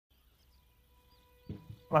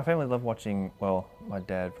My family loved watching, well, my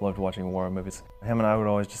dad loved watching war movies. Him and I would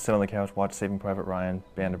always just sit on the couch, watch Saving Private Ryan,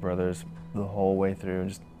 Band of Brothers, the whole way through, and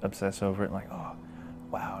just obsess over it, and like, oh,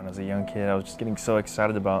 wow. And as a young kid, I was just getting so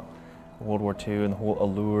excited about World War II and the whole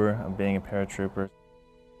allure of being a paratrooper.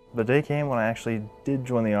 The day came when I actually did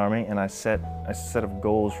join the Army, and I set a set of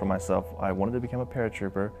goals for myself. I wanted to become a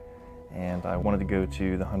paratrooper, and I wanted to go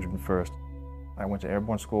to the 101st. I went to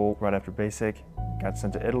Airborne school right after basic, got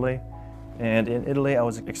sent to Italy, and in Italy I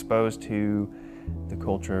was exposed to the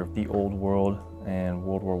culture of the old world and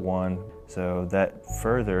World War I, so that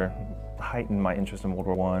further heightened my interest in World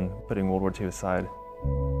War I, putting World War II aside.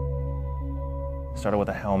 Started with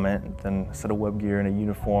a helmet, then a set of web gear and a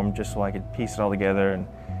uniform just so I could piece it all together and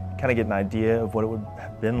kind of get an idea of what it would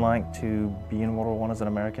have been like to be in World War I as an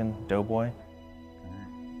American doughboy.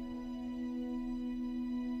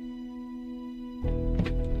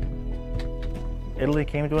 Italy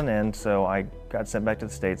came to an end, so I got sent back to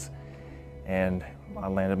the States, and I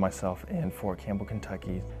landed myself in Fort Campbell,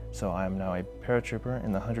 Kentucky. So I am now a paratrooper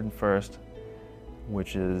in the 101st,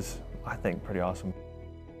 which is, I think, pretty awesome.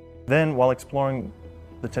 Then, while exploring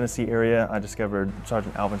the Tennessee area, I discovered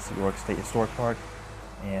Sergeant Alvin's York State Historic Park,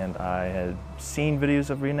 and I had seen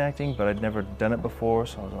videos of reenacting, but I'd never done it before,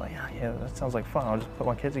 so I was like, yeah, that sounds like fun. I'll just put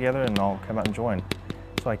my kids together and I'll come out and join.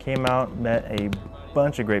 So I came out, met a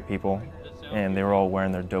bunch of great people, and they were all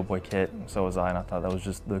wearing their Doughboy kit, and so was I, and I thought that was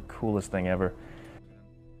just the coolest thing ever.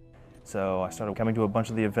 So I started coming to a bunch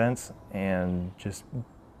of the events and just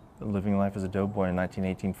living life as a doughboy in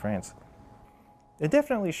 1918 France. It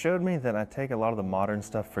definitely showed me that I take a lot of the modern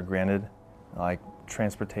stuff for granted, like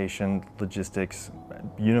transportation, logistics,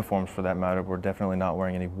 uniforms for that matter. We're definitely not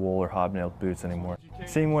wearing any wool or hobnailed boots anymore.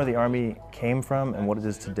 Seeing where the Army came from and what it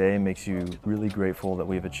is today makes you really grateful that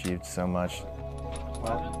we've achieved so much.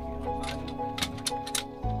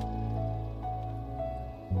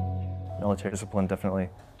 Military discipline definitely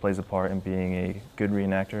plays a part in being a good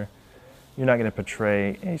reenactor. You're not going to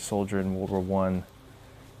portray a soldier in World War I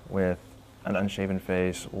with an unshaven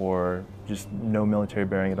face or just no military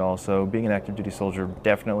bearing at all. So being an active duty soldier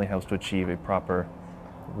definitely helps to achieve a proper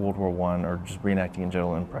World War I or just reenacting in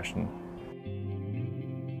general impression.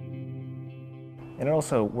 And it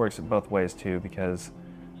also works both ways too, because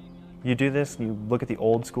you do this, you look at the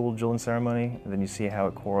old school drill and ceremony, and then you see how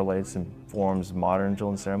it correlates and forms modern drill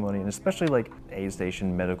and ceremony, and especially like aid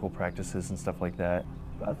station medical practices and stuff like that.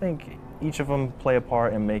 I think each of them play a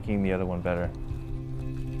part in making the other one better.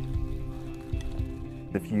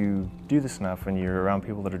 If you do this enough and you're around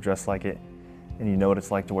people that are dressed like it, and you know what it's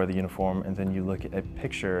like to wear the uniform, and then you look at a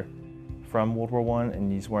picture from World War I and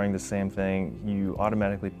he's wearing the same thing, you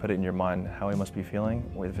automatically put it in your mind how he must be feeling.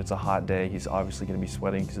 If it's a hot day, he's obviously going to be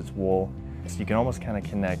sweating because it's wool. So you can almost kind of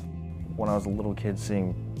connect. When I was a little kid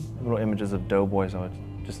seeing little images of doughboys, I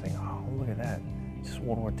would just think, oh, look at that. It's just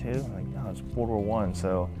World War II? Like, no, it's World War I.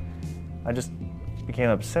 So I just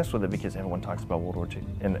became obsessed with it because everyone talks about World War II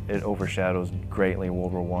and it overshadows greatly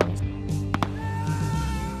World War I.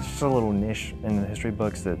 It's just a little niche in the history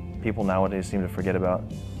books that people nowadays seem to forget about.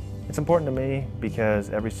 It's important to me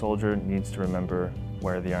because every soldier needs to remember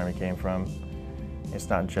where the Army came from. It's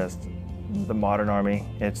not just the modern Army,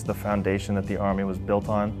 it's the foundation that the Army was built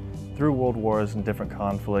on through world wars and different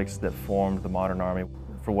conflicts that formed the modern Army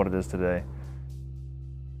for what it is today.